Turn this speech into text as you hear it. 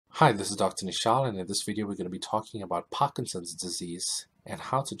Hi, this is Dr. Nishal, and in this video we're going to be talking about Parkinson's disease and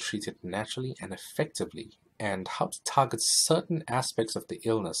how to treat it naturally and effectively, and how to target certain aspects of the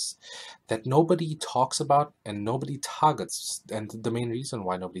illness that nobody talks about and nobody targets. And the main reason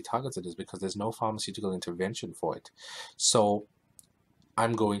why nobody targets it is because there's no pharmaceutical intervention for it. So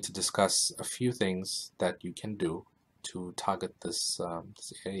I'm going to discuss a few things that you can do to target this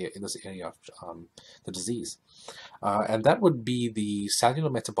area of the disease, and that would be the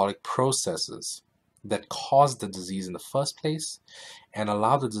cellular metabolic processes that cause the disease in the first place and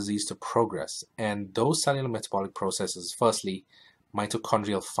allow the disease to progress. And those cellular metabolic processes, firstly,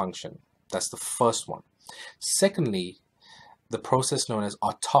 mitochondrial function. That's the first one. Secondly, the process known as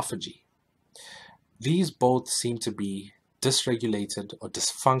autophagy. These both seem to be dysregulated or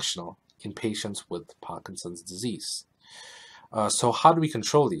dysfunctional in patients with Parkinson's disease. So how do we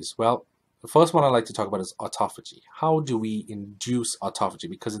control these? Well, the first one I'd like to talk about is autophagy. How do we induce autophagy?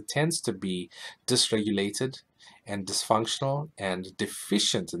 Because it tends to be dysregulated and dysfunctional and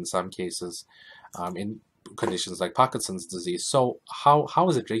deficient in some cases in conditions like Parkinson's disease. So how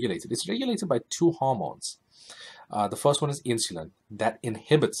is it regulated? It's regulated by two hormones. The first one is insulin. That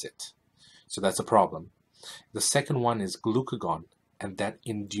inhibits it. So that's a problem. The second one is glucagon, and that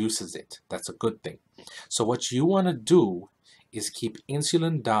induces it. That's a good thing. So what you want to do is keep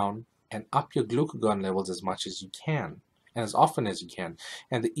insulin down and up your glucagon levels as much as you can and as often as you can.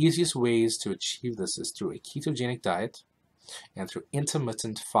 And the easiest ways to achieve this is through a ketogenic diet and through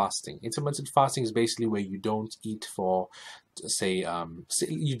intermittent fasting. Intermittent fasting is basically where you don't eat for, say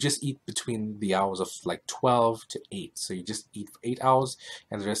you just eat between the hours of like 12 to 8. So you just eat for 8 hours,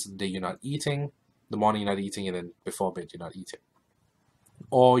 and the rest of the day you're not eating. The morning you're not eating, and then before bed you're not eating.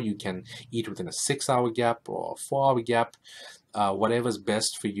 Or you can eat within a 6-hour gap or a 4-hour gap, whatever's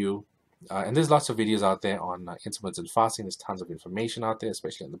best for you. And there's lots of videos out there on intermittent fasting. There's tons of information out there,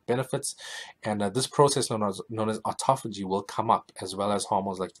 especially on the benefits. And this process known as autophagy will come up, as well as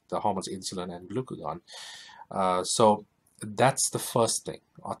hormones like the hormones insulin and glucagon. So that's the first thing,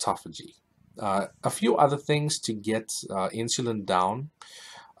 autophagy. A few other things to get insulin down.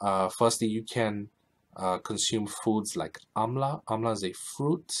 Firstly, you can consume foods like Amla. Amla is a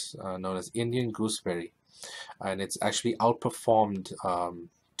fruit known as Indian gooseberry, and it's actually outperformed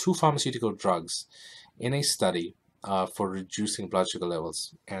 2 pharmaceutical drugs in a study for reducing blood sugar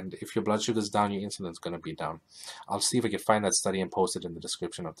levels. And if your blood sugar is down, your insulin is going to be down. I'll see if I can find that study and post it in the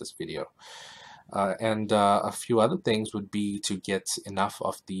description of this video. And a few other things would be to get enough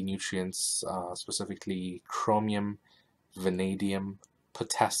of the nutrients, specifically chromium, vanadium,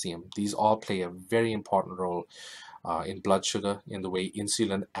 potassium. These all play a very important role in blood sugar, in the way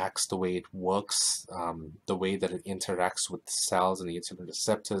insulin acts, the way it works, the way that it interacts with cells and the insulin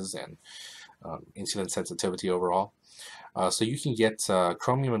receptors, and insulin sensitivity overall. So you can get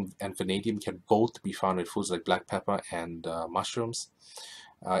chromium and vanadium can both be found in foods like black pepper and mushrooms.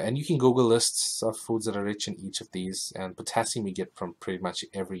 And you can Google lists of foods that are rich in each of these. And potassium we get from pretty much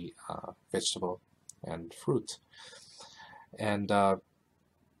every vegetable and fruit. And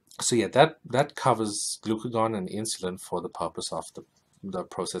so yeah, that covers glucagon and insulin for the purpose of the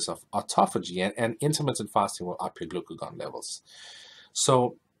process of autophagy, and intermittent fasting will up your glucagon levels.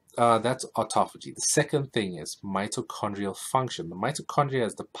 So that's autophagy. The second thing is mitochondrial function. The mitochondria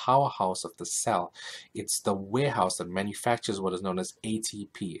is the powerhouse of the cell. It's the warehouse that manufactures what is known as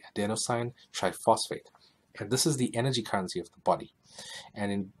ATP, adenosine triphosphate. And this is the energy currency of the body.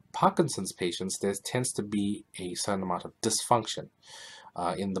 And in Parkinson's patients, there tends to be a certain amount of dysfunction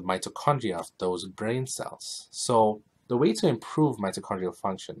in the mitochondria of those brain cells. So the way to improve mitochondrial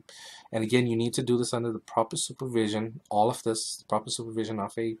function, and again, you need to do this under the proper supervision, all of this, the proper supervision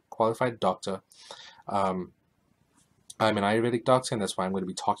of a qualified doctor. I'm an Ayurvedic doctor, and that's why I'm going to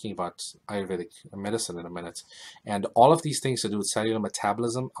be talking about Ayurvedic medicine in a minute. And all of these things to do with cellular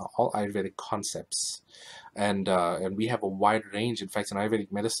metabolism are all Ayurvedic concepts. And we have a wide range. In fact, in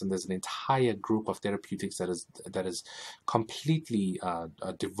Ayurvedic medicine, there's an entire group of therapeutics that is completely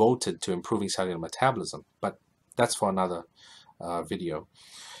devoted to improving cellular metabolism. But that's for another video.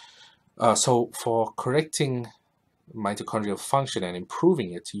 So for correcting mitochondrial function and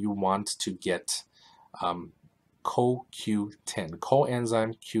improving it, you want to get CoQ10,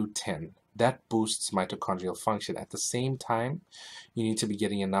 Coenzyme Q10. That boosts mitochondrial function. At the same time, you need to be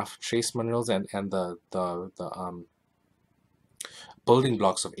getting enough trace minerals and the building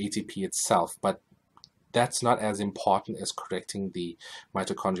blocks of ATP itself. But that's not as important as correcting the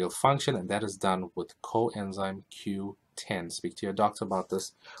mitochondrial function, and that is done with Coenzyme Q10. Speak to your doctor about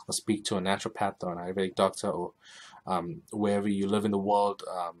this, or speak to a naturopath or an Ayurvedic doctor, or wherever you live in the world.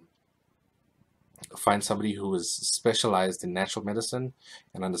 find somebody who is specialized in natural medicine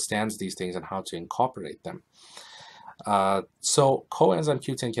and understands these things and how to incorporate them. So coenzyme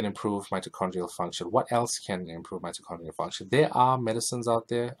Q10 can improve mitochondrial function. What else can improve mitochondrial function? There are medicines out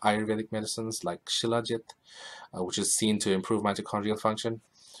there, Ayurvedic medicines like Shilajit, which is seen to improve mitochondrial function.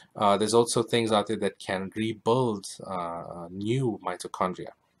 There's also things out there that can rebuild new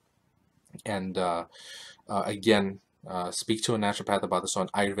mitochondria. And again, speak to a naturopath about this, or an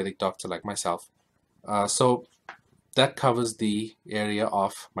Ayurvedic doctor like myself. So that covers the area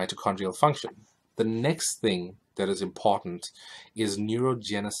of mitochondrial function. The next thing that is important is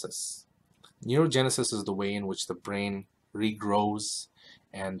neurogenesis. Neurogenesis is the way in which the brain regrows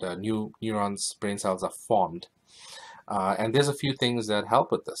and new neurons, brain cells are formed. And there's a few things that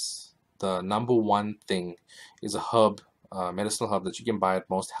help with this. The number one thing is a herb, medicinal herb that you can buy at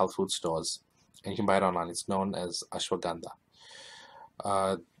most health food stores, and you can buy it online. It's known as Ashwagandha.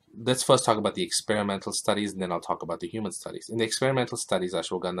 Let's first talk about the experimental studies, and then I'll talk about the human studies. In the experimental studies,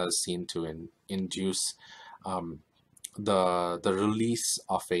 Ashwagandha is seen to induce the release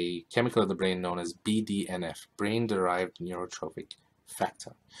of a chemical in the brain known as BDNF, brain-derived neurotrophic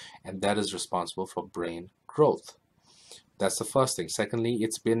factor, and that is responsible for brain growth. That's the first thing. Secondly,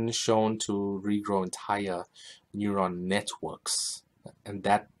 it's been shown to regrow entire neuron networks, and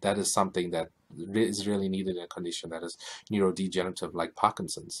that is something that is really needed in a condition that is neurodegenerative like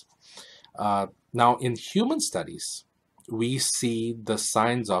Parkinson's. Now, in human studies, we see the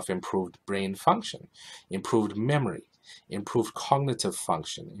signs of improved brain function, improved memory, improved cognitive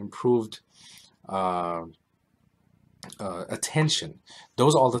function, improved attention.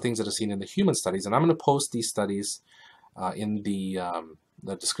 Those are all the things that are seen in the human studies, and I'm going to post these studies in the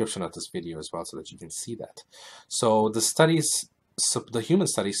description of this video as well, so that you can see that. So the studies, the human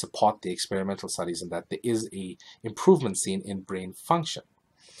studies support the experimental studies in that there is a improvement seen in brain function.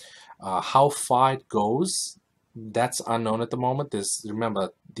 How far it goes, that's unknown at the moment.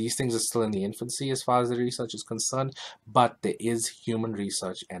 Remember, these things are still in the infancy as far as the research is concerned, but there is human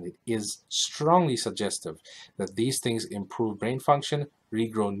research, and it is strongly suggestive that these things improve brain function,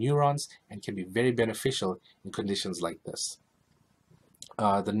 regrow neurons, and can be very beneficial in conditions like this.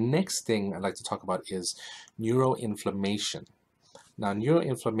 The next thing I'd like to talk about is neuroinflammation. Now,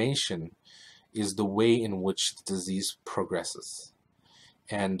 neuroinflammation is the way in which the disease progresses.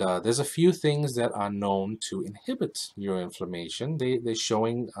 And there's a few things that are known to inhibit neuroinflammation. They're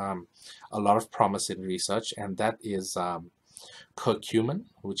showing a lot of promise in research, and that is curcumin,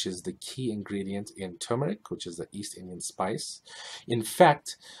 which is the key ingredient in turmeric, which is the East Indian spice. In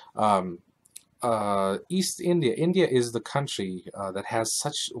fact, India is the country that has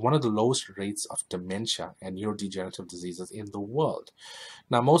one of the lowest rates of dementia and neurodegenerative diseases in the world.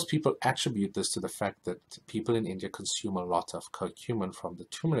 Now, most people attribute this to the fact that people in India consume a lot of curcumin from the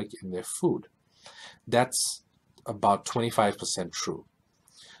turmeric in their food. That's about 25% true.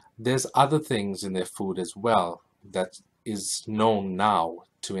 There's other things in their food as well that is known now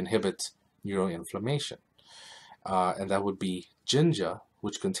to inhibit neuroinflammation, and that would be ginger,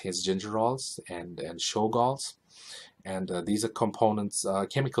 which contains gingerols and shogols. And these are components,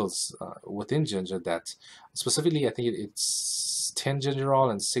 chemicals within ginger that specifically, I think it's 10 gingerol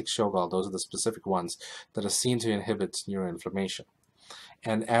and 6 shogol. Those are the specific ones that are seen to inhibit neuroinflammation.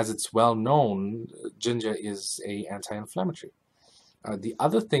 And as it's well known, ginger is an anti-inflammatory. The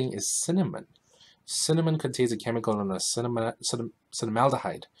other thing is cinnamon. Cinnamon contains a chemical known as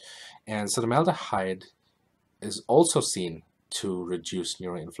cinnamaldehyde. And cinnamaldehyde is also seen to reduce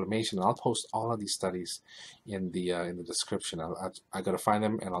neuroinflammation. And I'll post all of these studies in the description. I got to find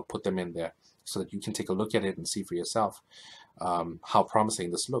them, and I'll put them in there so that you can take a look at it and see for yourself how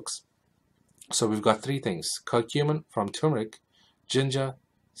promising this looks. So we've got three things: curcumin from turmeric, ginger,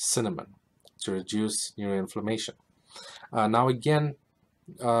 cinnamon, to reduce neuroinflammation. Now again,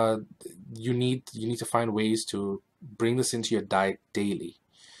 you need to find ways to bring this into your diet daily.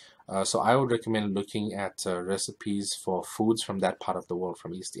 So I would recommend looking at recipes for foods from that part of the world,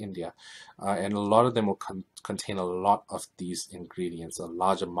 from East India. And a lot of them will contain a lot of these ingredients, a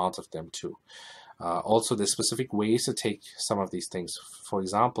large amount of them too. Also, there's specific ways to take some of these things. For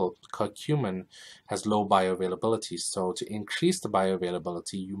example, curcumin has low bioavailability. So to increase the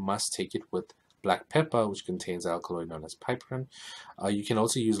bioavailability, you must take it with black pepper, which contains alkaloid known as piperine. You can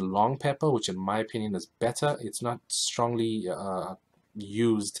also use long pepper, which in my opinion is better. It's not strongly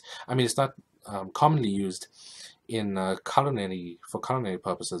used. I mean, it's not commonly used in for culinary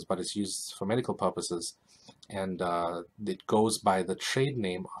purposes, but it's used for medical purposes, and it goes by the trade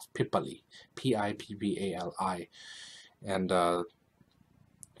name of Pippali, Pippali, and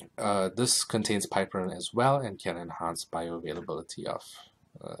this contains piperine as well and can enhance bioavailability of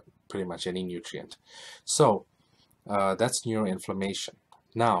pretty much any nutrient. So that's neuroinflammation.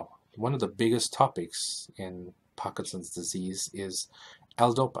 Now, one of the biggest topics in Parkinson's disease is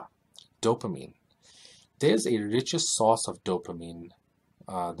L-Dopa, dopamine. There's a richer source of dopamine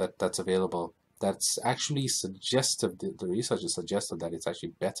that's available that's actually suggestive. The research is suggestive that it's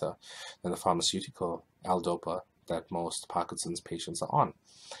actually better than the pharmaceutical L-Dopa that most Parkinson's patients are on.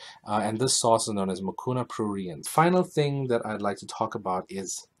 And this source is known as mucuna pruriens. Final thing that I'd like to talk about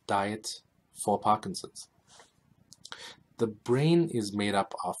is diet for Parkinson's. The brain is made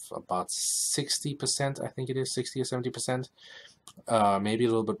up of about 60%, I think it is 60 or 70%, maybe a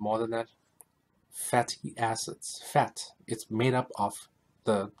little bit more than that, fatty acids, fat. It's made up of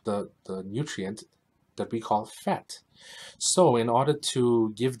the nutrient that we call fat. So in order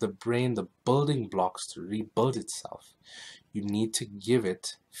to give the brain the building blocks to rebuild itself, you need to give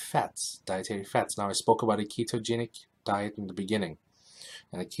it fats, dietary fats. Now, I spoke about a ketogenic diet in the beginning,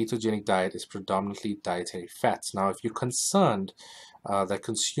 and a ketogenic diet is predominantly dietary fats. Now, if you're concerned that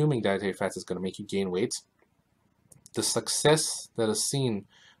consuming dietary fats is going to make you gain weight, the success that is seen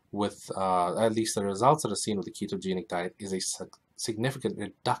with, at least the results that are seen with the ketogenic diet, is a significant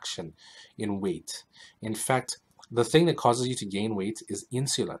reduction in weight. In fact, the thing that causes you to gain weight is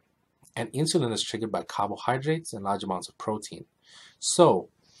insulin. And insulin is triggered by carbohydrates and large amounts of protein. So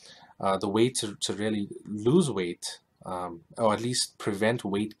the way to really lose weight, or at least prevent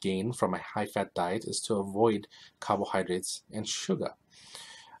weight gain from a high-fat diet, is to avoid carbohydrates and sugar.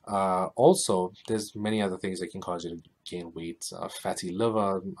 Also, there's many other things that can cause you to gain weight. Fatty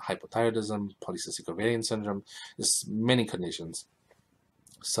liver, hypothyroidism, polycystic ovarian syndrome. There's many conditions,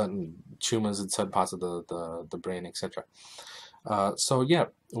 certain tumors in certain parts of the brain, etc. So yeah,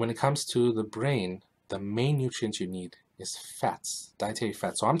 when it comes to the brain, the main nutrient you need is fats, dietary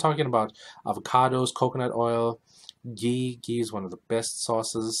fats. So I'm talking about avocados, coconut oil, ghee. Ghee is one of the best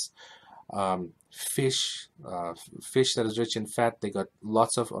sources. Fish that is rich in fat. They got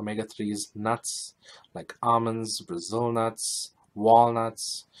lots of omega-3s. Nuts like almonds, Brazil nuts,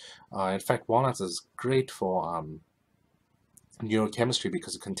 walnuts. In fact, walnuts is great for neurochemistry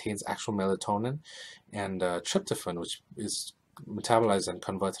because it contains actual melatonin and tryptophan, which is metabolized and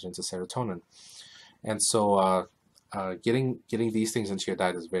converted into serotonin. And so getting these things into your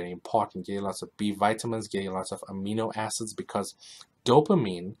diet is very important. Getting lots of B vitamins, getting lots of amino acids, because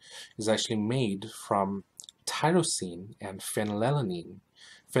dopamine is actually made from tyrosine and phenylalanine.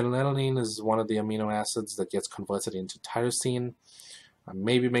 Phenylalanine is one of the amino acids that gets converted into tyrosine. I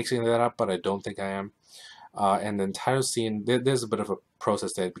may be mixing that up, but I don't think I am. And then tyrosine, there's a bit of a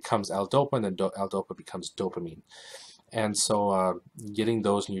process that it becomes L-Dopa, and then L-Dopa becomes dopamine. And so getting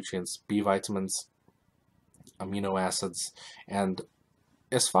those nutrients, B vitamins, amino acids, and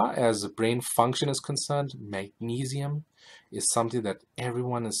as far as brain function is concerned, magnesium is something that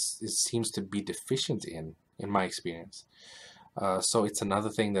everyone seems to be deficient in my experience. So it's another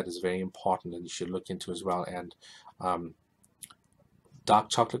thing that is very important and you should look into as well. And dark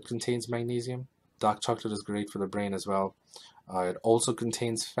chocolate contains magnesium. Dark chocolate is great for the brain as well. It also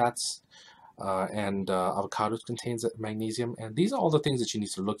contains fats, and avocados contains magnesium. And these are all the things that you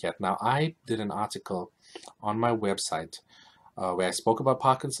need to look at. Now, I did an article on my website where I spoke about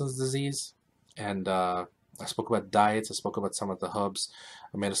Parkinson's disease, and I spoke about diets. I spoke about some of the herbs,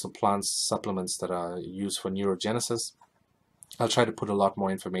 medicinal plants, supplements that are used for neurogenesis. I'll try to put a lot more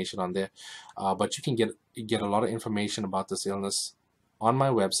information on there, but you can get a lot of information about this illness on my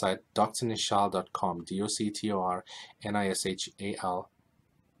website, drnishal.com,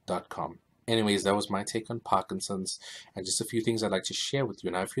 DOCTORNISHAL.com. Anyways, that was my take on Parkinson's and just a few things I'd like to share with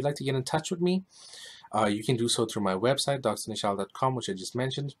you. Now, if you'd like to get in touch with me, you can do so through my website, drnishal.com, which I just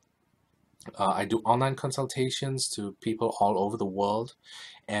mentioned. I do online consultations to people all over the world,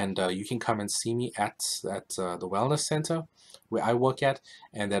 and you can come and see me at the Wellness Center where I work at,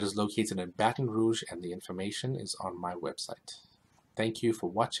 and that is located in Baton Rouge, and the information is on my website. Thank you for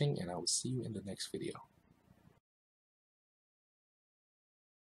watching, and I will see you in the next video.